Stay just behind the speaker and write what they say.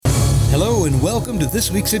Hello and welcome to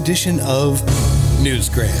this week's edition of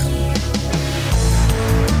Newsgram.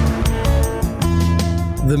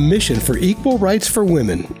 The mission for equal rights for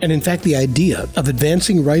women, and in fact the idea of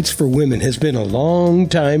advancing rights for women, has been a long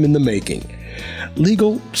time in the making.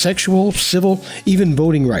 Legal, sexual, civil, even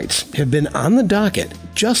voting rights have been on the docket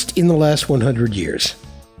just in the last 100 years.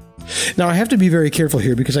 Now, I have to be very careful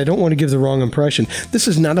here because I don't want to give the wrong impression. This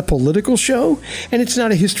is not a political show, and it's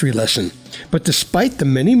not a history lesson. But despite the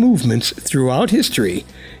many movements throughout history,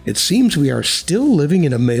 it seems we are still living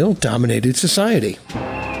in a male-dominated society.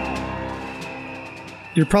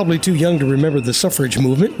 You're probably too young to remember the suffrage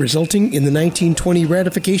movement resulting in the 1920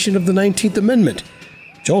 ratification of the 19th Amendment,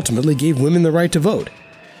 which ultimately gave women the right to vote.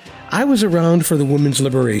 I was around for the women's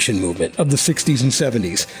liberation movement of the 60s and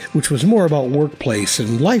 70s, which was more about workplace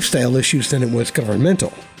and lifestyle issues than it was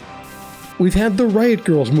governmental. We've had the Riot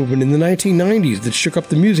Girls movement in the 1990s that shook up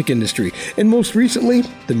the music industry, and most recently,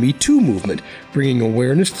 the Me Too movement, bringing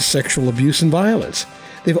awareness to sexual abuse and violence.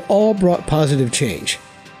 They've all brought positive change.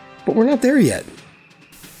 But we're not there yet.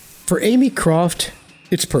 For Amy Croft,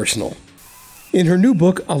 it's personal. In her new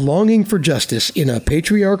book, A Longing for Justice in a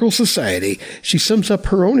Patriarchal Society, she sums up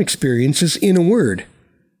her own experiences in a word: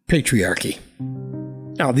 patriarchy.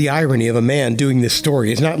 Now, the irony of a man doing this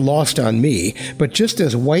story is not lost on me, but just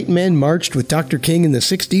as white men marched with Dr. King in the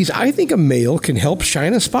 60s, I think a male can help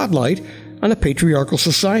shine a spotlight on a patriarchal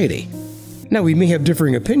society. Now, we may have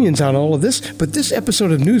differing opinions on all of this, but this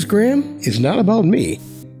episode of Newsgram is not about me.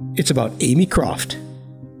 It's about Amy Croft.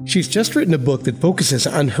 She's just written a book that focuses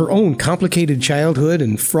on her own complicated childhood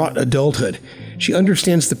and fraught adulthood. She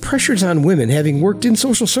understands the pressures on women, having worked in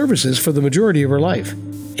social services for the majority of her life.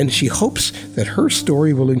 And she hopes that her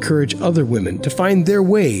story will encourage other women to find their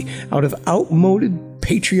way out of outmoded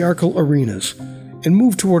patriarchal arenas and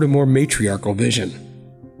move toward a more matriarchal vision.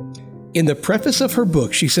 In the preface of her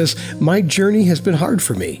book, she says, "My journey has been hard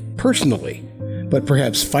for me, personally, but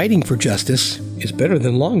perhaps fighting for justice is better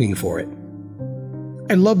than longing for it."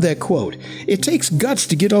 I love that quote. It takes guts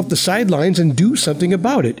to get off the sidelines and do something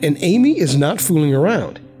about it, and Amy is not fooling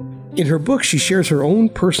around. In her book, she shares her own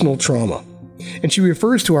personal trauma, and she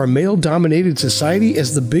refers to our male-dominated society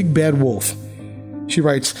as the big bad wolf. She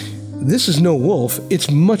writes, "This is no wolf.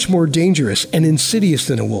 It's much more dangerous and insidious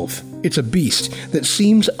than a wolf. It's a beast that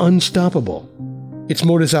seems unstoppable. Its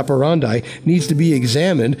modus operandi needs to be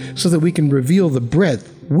examined so that we can reveal the breadth,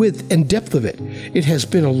 width, and depth of it. It has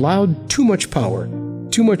been allowed too much power,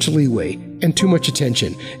 too much leeway, and too much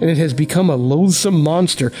attention, and it has become a loathsome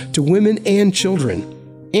monster to women and children,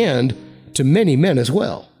 and to many men as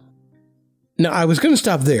well." Now, I was going to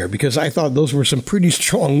stop there because I thought those were some pretty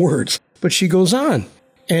strong words, but she goes on,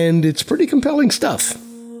 and it's pretty compelling stuff.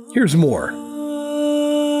 Here's more.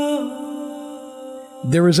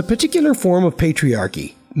 There is a particular form of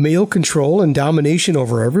patriarchy, male control and domination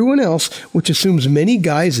over everyone else, which assumes many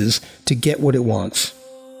guises to get what it wants.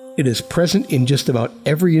 It is present in just about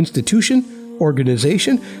every institution,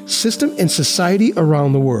 organization, system, and society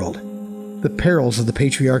around the world. The perils of the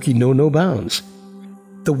patriarchy know no bounds.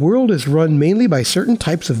 The world is run mainly by certain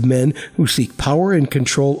types of men who seek power and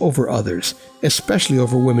control over others, especially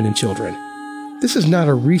over women and children. This is not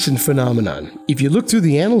a recent phenomenon. If you look through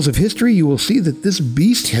the annals of history, you will see that this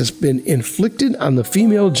beast has been inflicted on the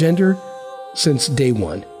female gender since day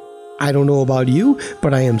one. I don't know about you,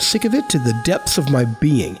 but I am sick of it to the depths of my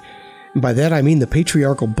being. And by that I mean the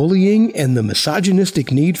patriarchal bullying and the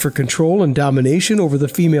misogynistic need for control and domination over the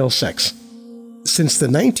female sex. Since the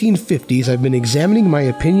 1950s, I've been examining my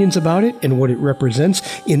opinions about it and what it represents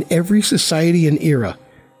in every society and era.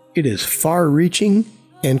 It is far-reaching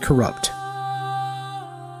and corrupt.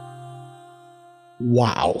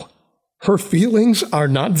 Wow. Her feelings are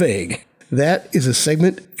not vague. That is a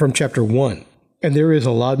segment from Chapter 1. And there is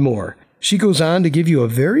a lot more. She goes on to give you a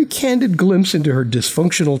very candid glimpse into her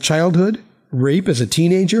dysfunctional childhood, rape as a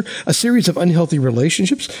teenager, a series of unhealthy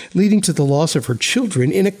relationships leading to the loss of her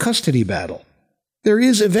children in a custody battle. There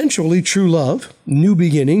is eventually true love, new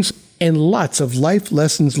beginnings, and lots of life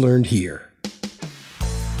lessons learned here.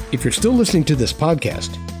 If you're still listening to this podcast,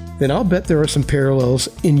 then I'll bet there are some parallels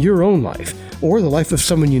in your own life or the life of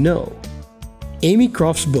someone you know. Amy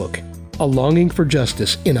Croft's book, A Longing for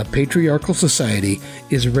Justice in a Patriarchal Society,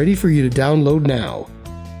 is ready for you to download now.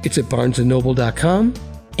 It's at BarnesandNoble.com,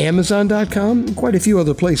 Amazon.com, and quite a few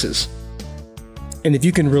other places. And if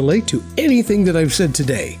you can relate to anything that I've said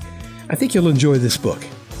today, I think you'll enjoy this book.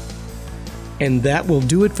 And that will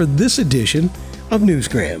do it for this edition of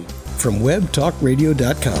Newsgram from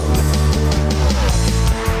WebTalkRadio.com.